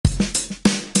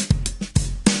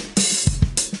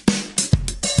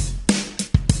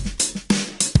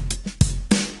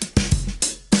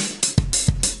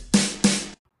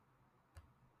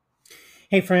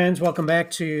Hey, friends, welcome back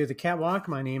to the Catwalk.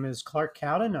 My name is Clark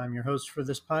Cowden. I'm your host for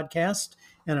this podcast,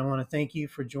 and I want to thank you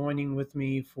for joining with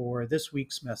me for this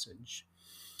week's message.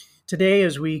 Today,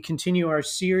 as we continue our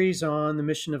series on the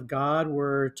mission of God,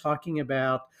 we're talking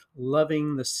about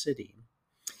loving the city.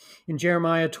 In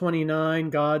Jeremiah 29,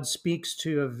 God speaks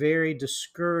to a very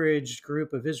discouraged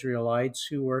group of Israelites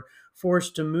who were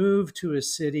forced to move to a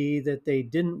city that they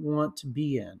didn't want to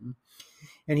be in.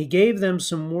 And he gave them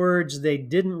some words they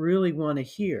didn't really want to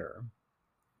hear.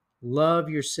 Love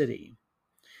your city,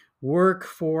 work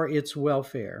for its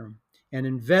welfare, and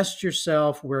invest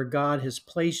yourself where God has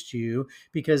placed you,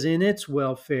 because in its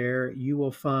welfare you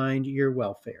will find your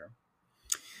welfare.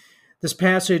 This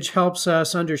passage helps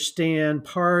us understand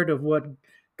part of what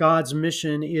God's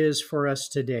mission is for us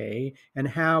today and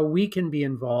how we can be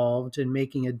involved in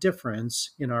making a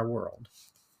difference in our world.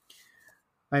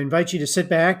 I invite you to sit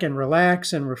back and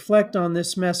relax and reflect on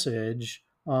this message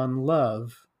on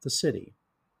Love the City.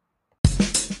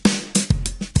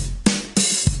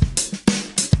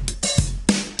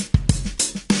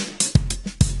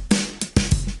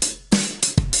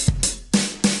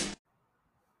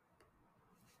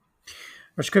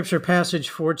 Our scripture passage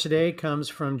for today comes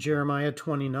from Jeremiah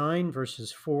 29,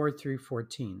 verses 4 through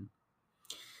 14.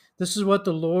 This is what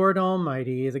the Lord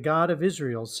Almighty, the God of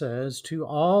Israel, says to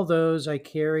all those I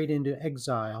carried into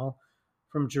exile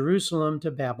from Jerusalem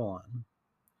to Babylon.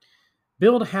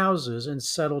 Build houses and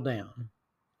settle down.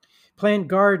 Plant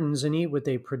gardens and eat what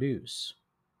they produce.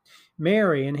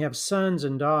 Marry and have sons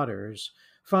and daughters.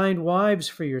 Find wives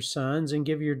for your sons and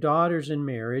give your daughters in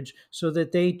marriage so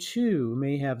that they too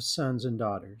may have sons and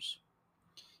daughters.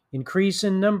 Increase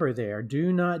in number there,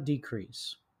 do not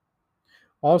decrease.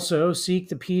 Also, seek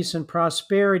the peace and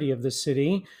prosperity of the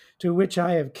city to which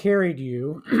I have carried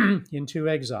you into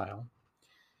exile.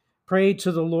 Pray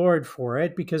to the Lord for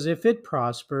it, because if it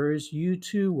prospers, you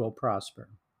too will prosper.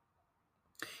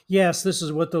 Yes, this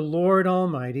is what the Lord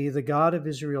Almighty, the God of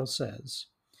Israel, says.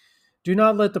 Do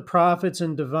not let the prophets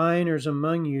and diviners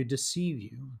among you deceive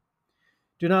you.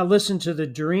 Do not listen to the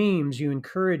dreams you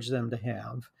encourage them to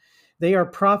have. They are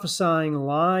prophesying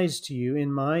lies to you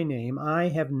in my name. I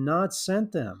have not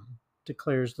sent them,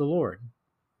 declares the Lord.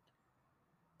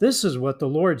 This is what the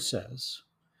Lord says.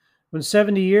 When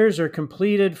 70 years are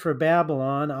completed for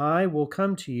Babylon, I will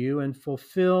come to you and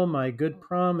fulfill my good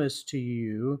promise to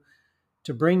you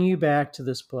to bring you back to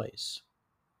this place.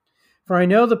 For I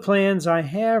know the plans I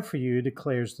have for you,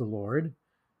 declares the Lord,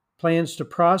 plans to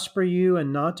prosper you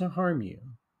and not to harm you,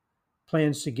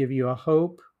 plans to give you a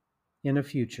hope and a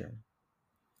future.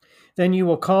 Then you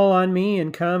will call on me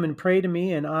and come and pray to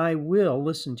me, and I will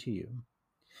listen to you.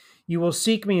 You will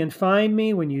seek me and find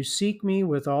me when you seek me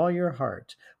with all your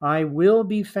heart. I will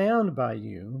be found by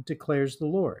you, declares the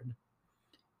Lord,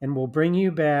 and will bring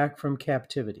you back from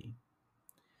captivity.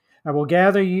 I will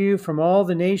gather you from all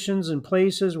the nations and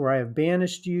places where I have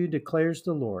banished you, declares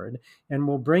the Lord, and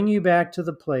will bring you back to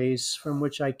the place from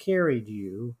which I carried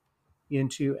you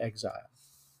into exile.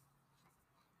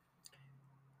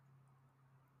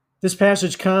 This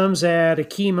passage comes at a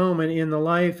key moment in the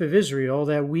life of Israel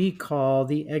that we call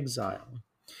the exile.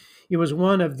 It was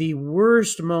one of the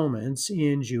worst moments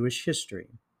in Jewish history.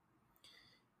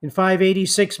 In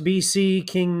 586 BC,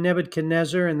 King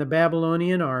Nebuchadnezzar and the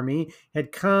Babylonian army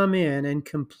had come in and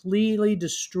completely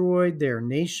destroyed their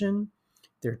nation,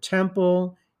 their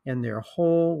temple, and their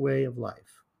whole way of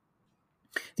life.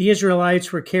 The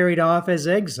Israelites were carried off as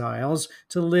exiles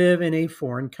to live in a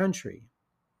foreign country.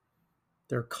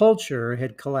 Their culture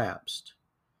had collapsed.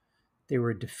 They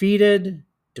were defeated,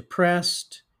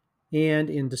 depressed, and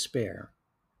in despair.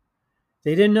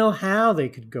 They didn't know how they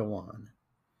could go on.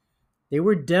 They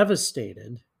were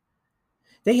devastated.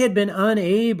 They had been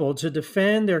unable to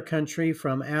defend their country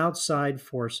from outside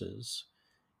forces,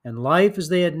 and life as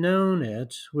they had known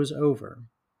it was over.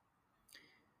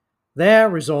 That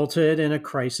resulted in a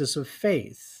crisis of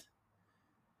faith.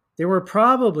 They were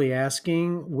probably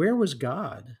asking, where was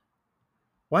God?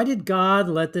 Why did God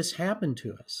let this happen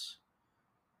to us?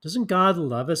 Doesn't God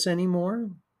love us anymore?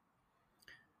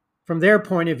 From their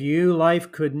point of view,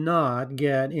 life could not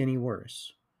get any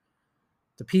worse.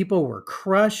 The people were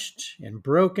crushed and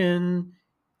broken,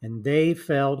 and they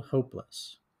felt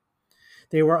hopeless.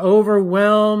 They were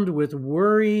overwhelmed with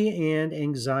worry and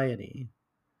anxiety.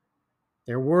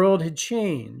 Their world had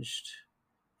changed,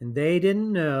 and they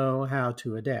didn't know how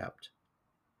to adapt.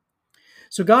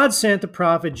 So God sent the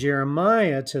prophet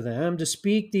Jeremiah to them to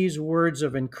speak these words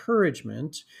of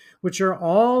encouragement, which are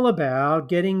all about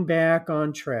getting back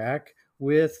on track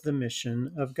with the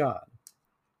mission of God.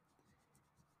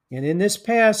 And in this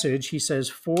passage, he says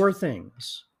 4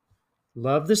 things: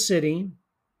 love the city,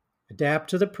 adapt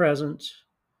to the present,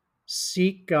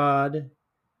 seek God,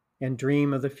 and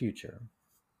dream of the future.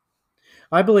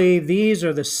 I believe these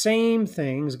are the same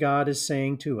things God is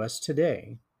saying to us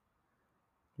today.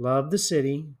 Love the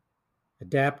city,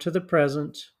 adapt to the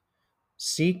present,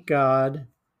 seek God,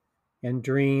 and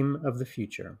dream of the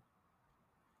future.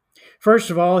 First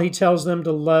of all, he tells them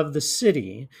to love the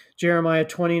city. Jeremiah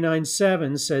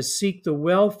 29:7 says, "Seek the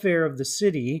welfare of the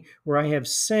city where I have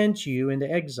sent you into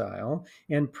exile,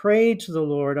 and pray to the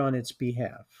Lord on its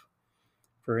behalf.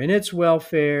 For in its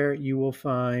welfare you will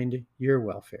find your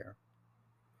welfare."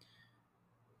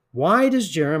 Why does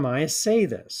Jeremiah say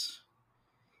this?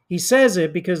 He says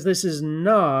it because this is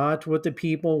not what the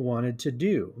people wanted to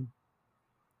do.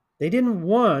 They didn't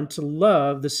want to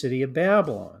love the city of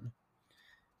Babylon.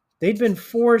 They'd been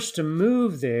forced to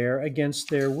move there against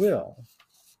their will.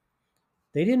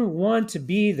 They didn't want to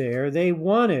be there. They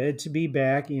wanted to be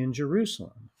back in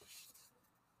Jerusalem.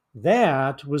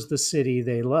 That was the city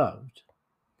they loved.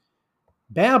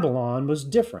 Babylon was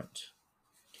different.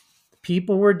 The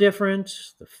people were different.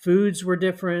 The foods were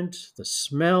different. The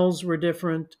smells were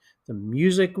different. The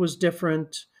music was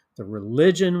different. The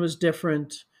religion was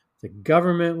different. The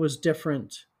government was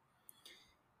different.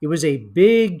 It was a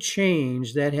big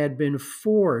change that had been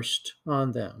forced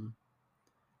on them.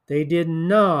 They did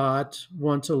not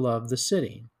want to love the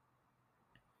city.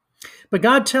 But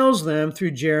God tells them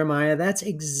through Jeremiah, that's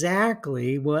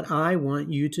exactly what I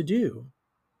want you to do.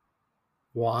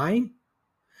 Why?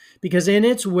 Because in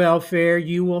its welfare,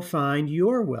 you will find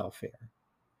your welfare.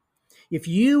 If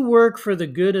you work for the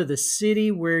good of the city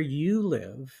where you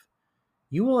live,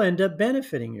 you will end up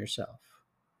benefiting yourself.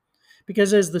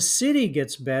 Because as the city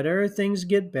gets better, things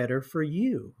get better for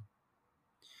you.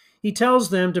 He tells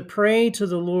them to pray to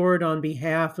the Lord on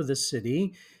behalf of the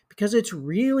city because it's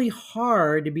really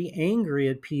hard to be angry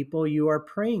at people you are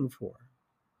praying for.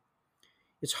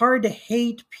 It's hard to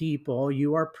hate people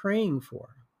you are praying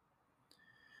for.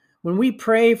 When we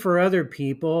pray for other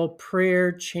people,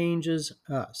 prayer changes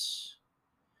us.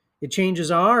 It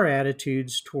changes our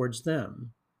attitudes towards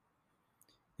them.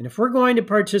 And if we're going to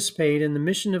participate in the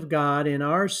mission of God in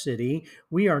our city,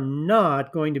 we are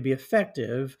not going to be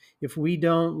effective if we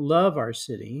don't love our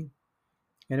city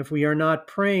and if we are not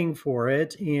praying for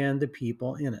it and the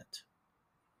people in it.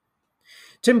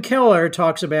 Tim Keller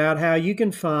talks about how you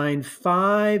can find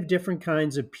 5 different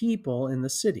kinds of people in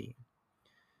the city.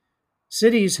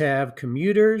 Cities have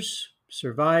commuters,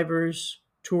 survivors,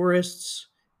 tourists,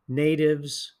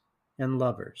 natives, and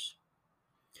lovers.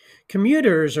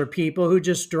 Commuters are people who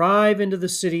just drive into the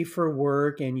city for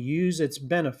work and use its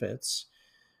benefits,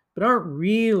 but aren't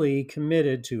really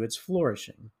committed to its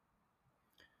flourishing.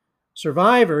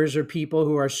 Survivors are people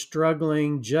who are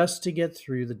struggling just to get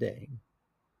through the day.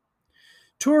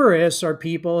 Tourists are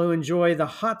people who enjoy the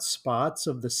hot spots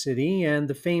of the city and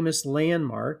the famous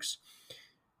landmarks,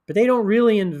 but they don't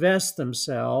really invest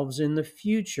themselves in the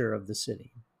future of the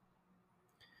city.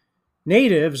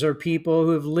 Natives are people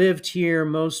who have lived here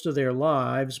most of their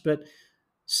lives, but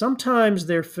sometimes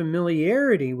their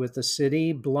familiarity with the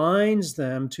city blinds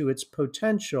them to its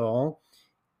potential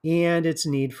and its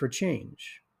need for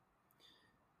change.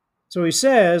 So he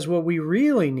says what we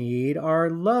really need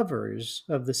are lovers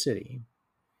of the city,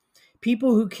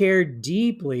 people who care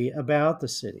deeply about the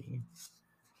city,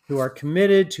 who are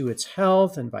committed to its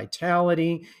health and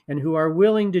vitality, and who are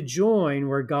willing to join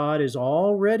where God is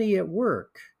already at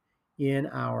work in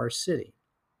our city.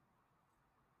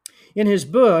 In his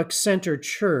book, Center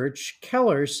Church,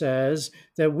 Keller says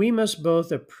that we must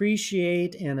both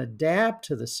appreciate and adapt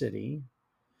to the city,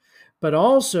 but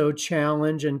also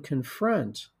challenge and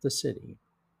confront the city.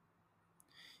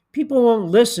 People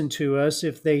won't listen to us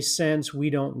if they sense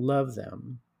we don't love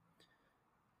them.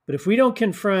 But if we don't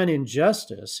confront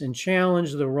injustice and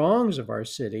challenge the wrongs of our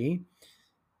city,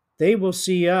 they will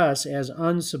see us as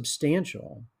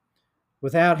unsubstantial,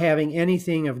 without having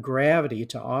anything of gravity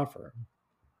to offer.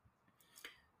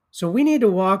 So we need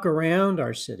to walk around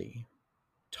our city,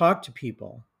 talk to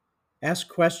people, ask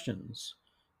questions,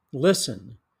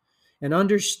 listen, and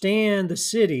understand the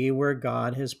city where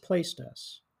God has placed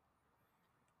us.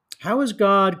 How is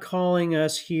God calling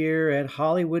us here at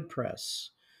Hollywood Press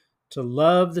to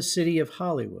love the city of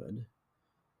Hollywood,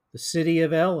 the city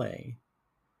of LA,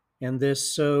 and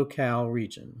this SoCal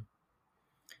region?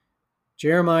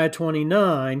 Jeremiah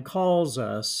 29 calls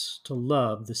us to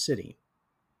love the city.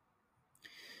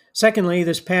 Secondly,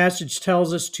 this passage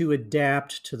tells us to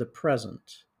adapt to the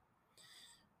present.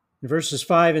 In verses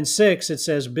 5 and 6, it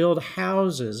says, "Build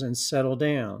houses and settle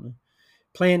down.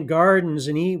 Plant gardens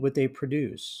and eat what they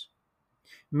produce.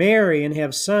 Marry and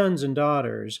have sons and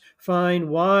daughters. Find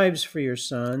wives for your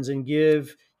sons and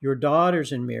give your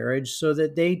daughters in marriage so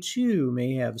that they too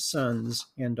may have sons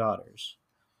and daughters.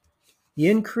 The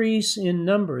increase in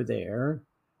number there,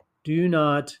 do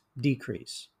not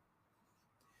decrease.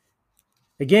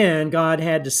 Again, God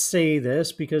had to say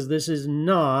this because this is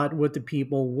not what the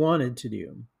people wanted to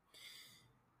do.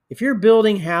 If you're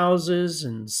building houses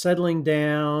and settling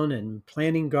down and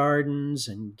planting gardens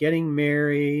and getting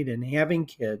married and having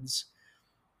kids,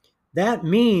 that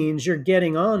means you're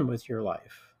getting on with your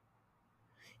life.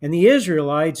 And the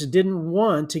Israelites didn't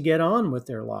want to get on with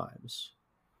their lives.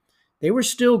 They were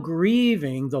still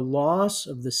grieving the loss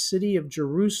of the city of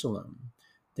Jerusalem,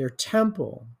 their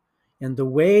temple, and the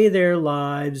way their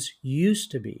lives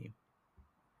used to be.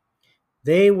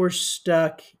 They were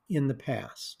stuck in the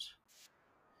past.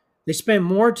 They spent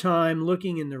more time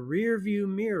looking in the rearview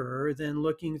mirror than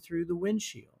looking through the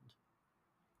windshield.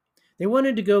 They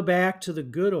wanted to go back to the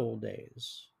good old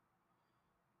days.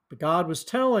 But God was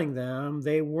telling them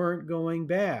they weren't going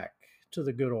back to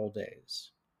the good old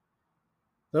days.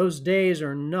 Those days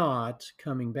are not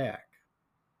coming back.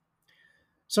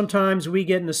 Sometimes we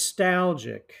get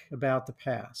nostalgic about the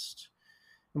past,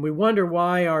 and we wonder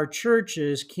why our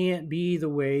churches can't be the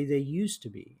way they used to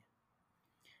be.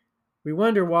 We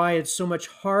wonder why it's so much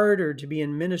harder to be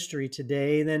in ministry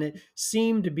today than it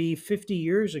seemed to be 50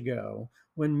 years ago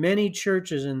when many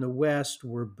churches in the West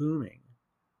were booming.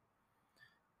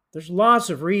 There's lots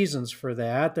of reasons for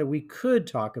that we could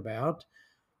talk about,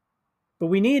 but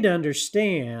we need to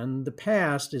understand the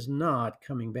past is not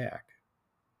coming back.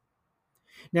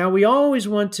 Now, we always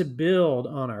want to build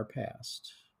on our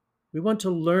past. We want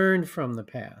to learn from the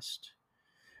past.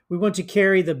 We want to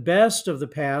carry the best of the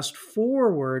past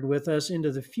forward with us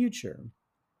into the future.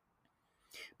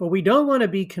 But we don't want to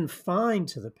be confined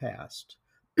to the past.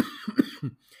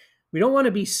 We don't want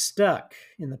to be stuck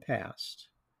in the past.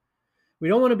 We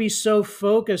don't want to be so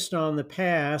focused on the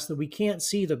past that we can't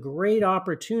see the great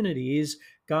opportunities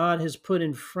God has put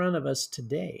in front of us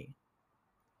today.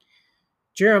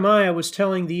 Jeremiah was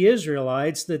telling the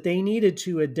Israelites that they needed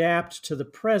to adapt to the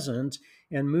present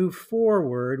and move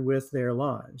forward with their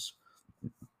lives.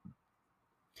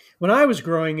 When I was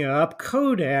growing up,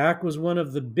 Kodak was one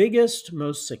of the biggest,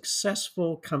 most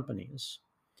successful companies.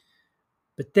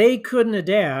 But they couldn't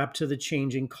adapt to the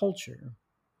changing culture.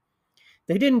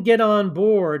 They didn't get on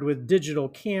board with digital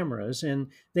cameras, and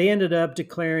they ended up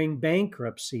declaring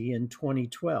bankruptcy in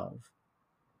 2012.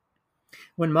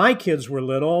 When my kids were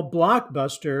little,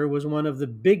 Blockbuster was one of the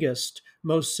biggest,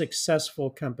 most successful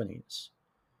companies.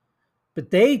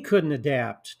 But they couldn't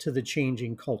adapt to the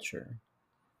changing culture.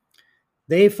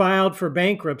 They filed for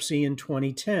bankruptcy in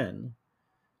 2010,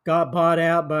 got bought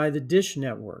out by the Dish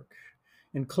Network,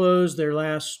 and closed their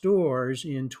last stores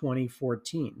in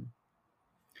 2014.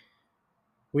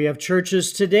 We have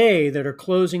churches today that are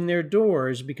closing their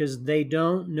doors because they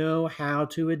don't know how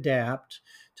to adapt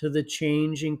to the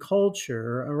changing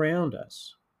culture around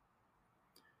us.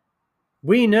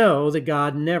 We know that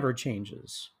God never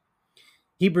changes.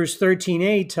 Hebrews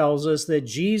 13:8 tells us that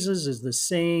Jesus is the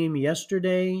same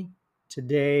yesterday,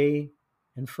 today,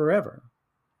 and forever.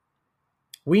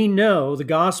 We know the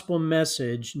gospel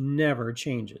message never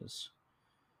changes.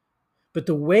 But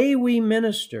the way we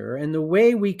minister and the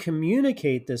way we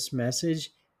communicate this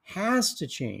message has to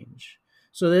change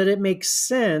so that it makes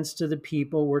sense to the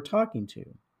people we're talking to.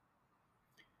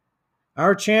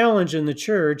 Our challenge in the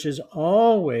church is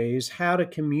always how to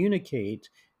communicate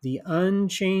the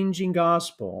unchanging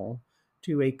gospel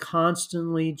to a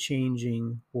constantly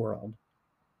changing world.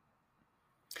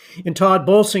 In Todd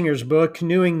Bolsinger's book,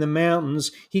 Canoeing the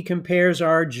Mountains, he compares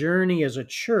our journey as a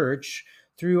church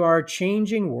through our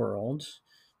changing world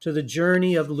to the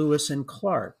journey of Lewis and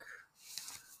Clark,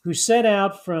 who set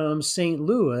out from St.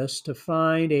 Louis to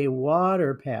find a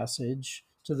water passage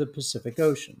to the Pacific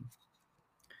Ocean.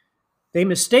 They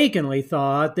mistakenly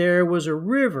thought there was a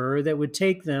river that would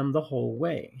take them the whole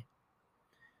way.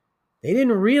 They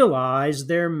didn't realize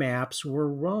their maps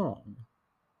were wrong.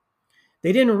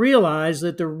 They didn't realize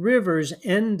that the rivers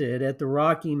ended at the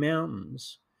Rocky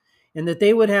Mountains and that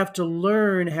they would have to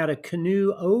learn how to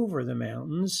canoe over the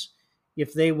mountains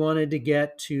if they wanted to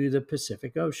get to the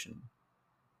Pacific Ocean.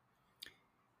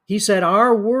 He said,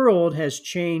 our world has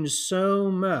changed so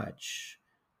much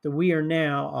that we are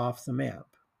now off the map.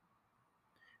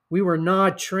 We were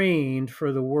not trained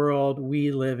for the world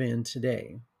we live in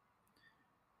today.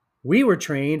 We were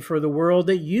trained for the world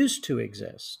that used to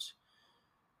exist.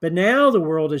 But now the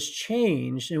world has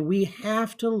changed and we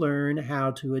have to learn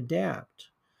how to adapt.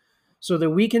 so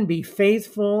that we can be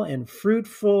faithful and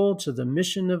fruitful to the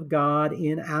mission of God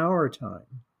in our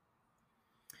time.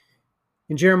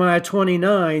 In Jeremiah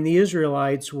 29, the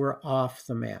Israelites were off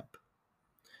the map.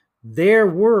 Their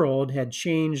world had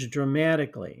changed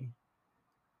dramatically,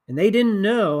 and they didn't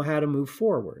know how to move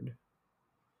forward.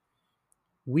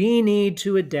 We need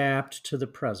to adapt to the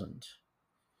present.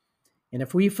 And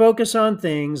if we focus on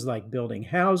things like building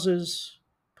houses,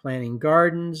 planting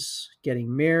gardens,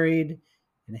 getting married,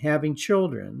 and having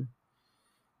children,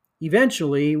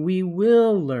 eventually we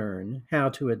will learn how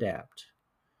to adapt.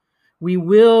 We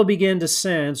will begin to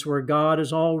sense where God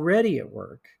is already at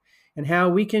work and how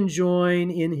we can join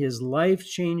in his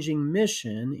life-changing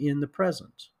mission in the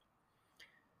present.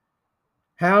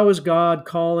 How is God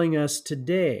calling us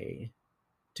today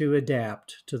to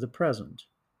adapt to the present?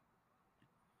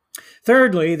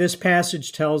 Thirdly, this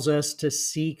passage tells us to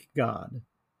seek God.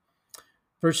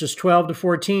 Verses 12 to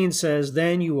 14 says,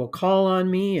 "Then you will call on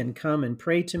me and come and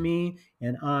pray to me,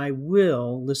 and I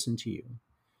will listen to you.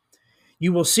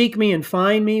 You will seek me and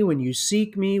find me when you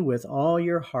seek me with all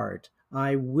your heart.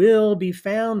 I will be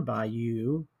found by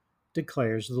you,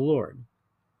 declares the Lord."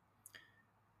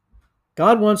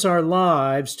 God wants our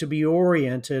lives to be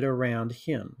oriented around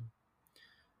him.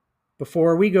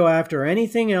 Before we go after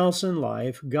anything else in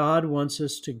life, God wants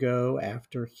us to go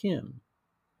after him.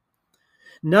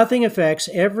 Nothing affects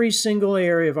every single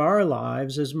area of our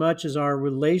lives as much as our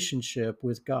relationship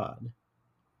with God.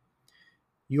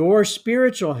 Your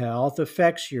spiritual health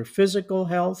affects your physical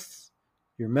health,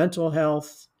 your mental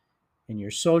health, and your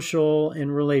social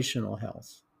and relational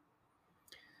health.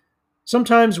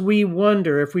 Sometimes we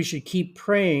wonder if we should keep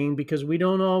praying because we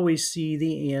don't always see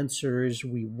the answers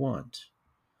we want.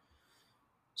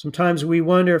 Sometimes we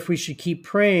wonder if we should keep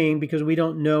praying because we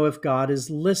don't know if God is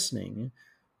listening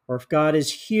or if God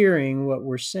is hearing what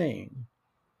we're saying.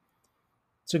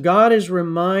 So God is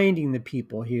reminding the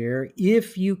people here,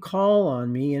 if you call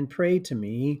on me and pray to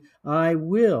me, I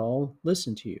will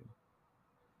listen to you.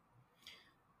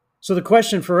 So the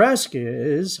question for us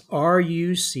is, are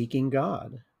you seeking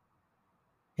God?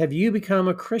 Have you become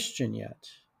a Christian yet?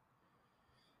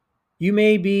 You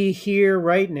may be here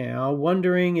right now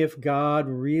wondering if God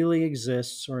really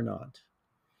exists or not.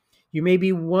 You may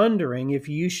be wondering if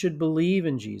you should believe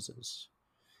in Jesus,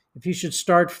 if you should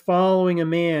start following a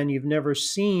man you've never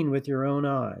seen with your own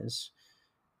eyes,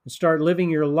 and start living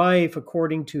your life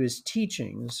according to his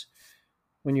teachings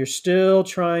when you're still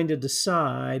trying to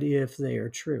decide if they are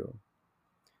true.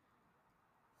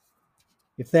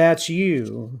 If that's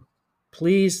you,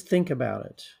 please think about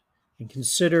it and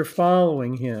consider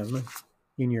following him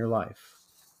in your life.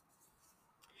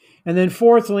 And then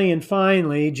fourthly and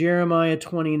finally, Jeremiah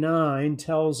 29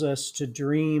 tells us to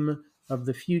dream of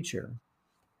the future.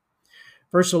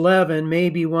 Verse 11 may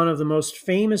be one of the most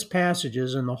famous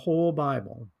passages in the whole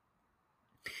Bible.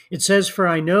 It says, "For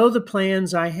I know the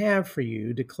plans I have for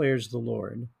you, declares the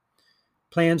Lord,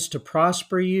 plans to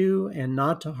prosper you and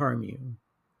not to harm you,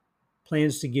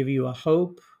 plans to give you a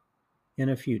hope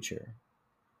and a future."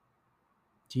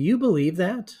 Do you believe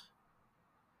that?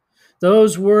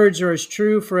 Those words are as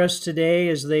true for us today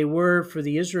as they were for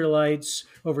the Israelites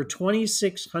over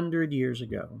 2,600 years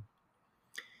ago.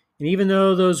 And even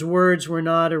though those words were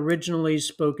not originally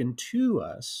spoken to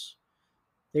us,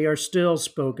 they are still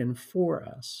spoken for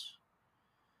us.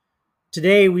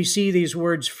 Today, we see these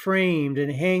words framed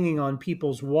and hanging on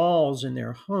people's walls in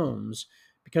their homes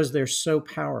because they're so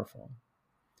powerful.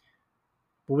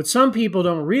 But what some people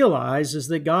don't realize is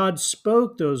that God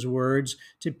spoke those words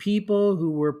to people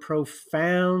who were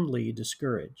profoundly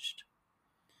discouraged.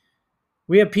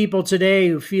 We have people today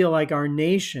who feel like our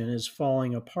nation is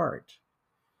falling apart.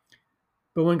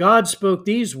 But when God spoke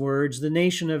these words, the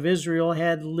nation of Israel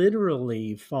had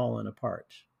literally fallen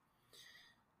apart.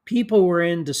 People were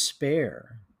in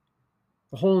despair.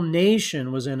 The whole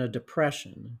nation was in a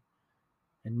depression,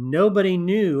 and nobody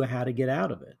knew how to get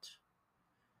out of it.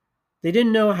 They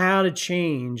didn't know how to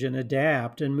change and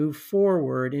adapt and move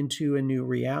forward into a new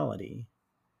reality.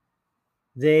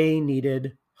 They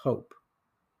needed hope.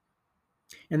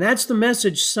 And that's the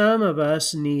message some of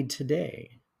us need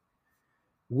today.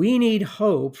 We need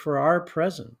hope for our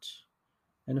present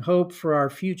and hope for our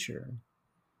future.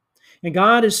 And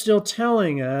God is still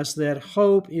telling us that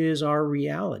hope is our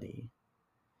reality.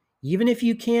 Even if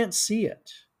you can't see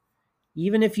it,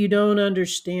 even if you don't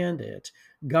understand it,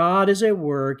 God is at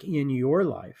work in your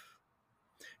life.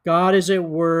 God is at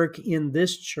work in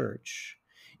this church,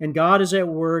 and God is at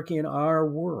work in our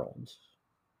world.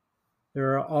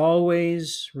 There are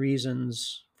always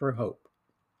reasons for hope.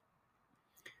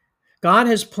 God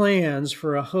has plans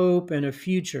for a hope and a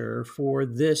future for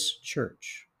this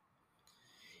church.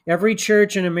 Every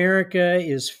church in America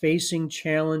is facing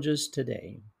challenges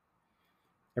today.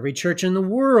 Every church in the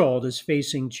world is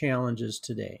facing challenges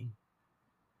today.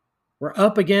 We're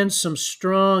up against some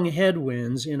strong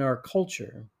headwinds in our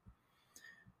culture.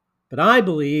 But I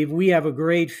believe we have a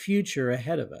great future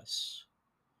ahead of us.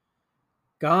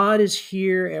 God is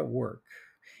here at work,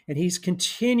 and He's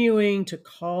continuing to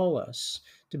call us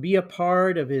to be a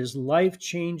part of His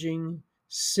life-changing,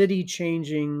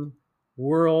 city-changing,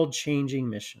 world-changing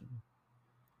mission.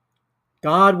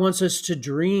 God wants us to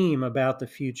dream about the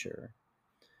future.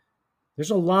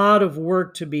 There's a lot of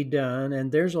work to be done,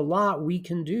 and there's a lot we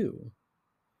can do.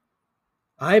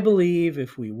 I believe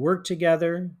if we work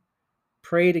together,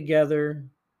 pray together,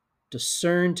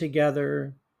 discern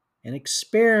together, and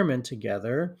experiment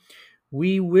together,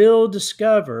 we will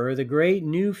discover the great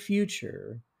new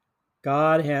future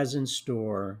God has in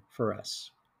store for us.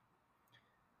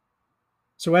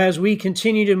 So as we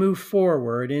continue to move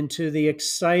forward into the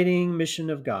exciting mission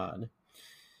of God,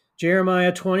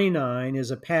 Jeremiah 29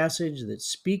 is a passage that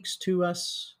speaks to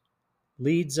us,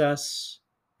 leads us,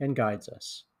 and guides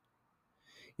us.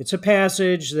 It's a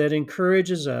passage that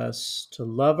encourages us to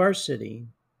love our city,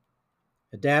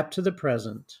 adapt to the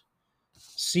present,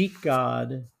 seek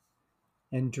God,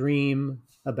 and dream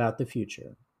about the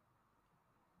future.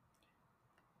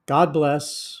 God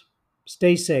bless.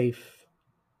 Stay safe.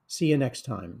 See you next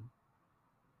time.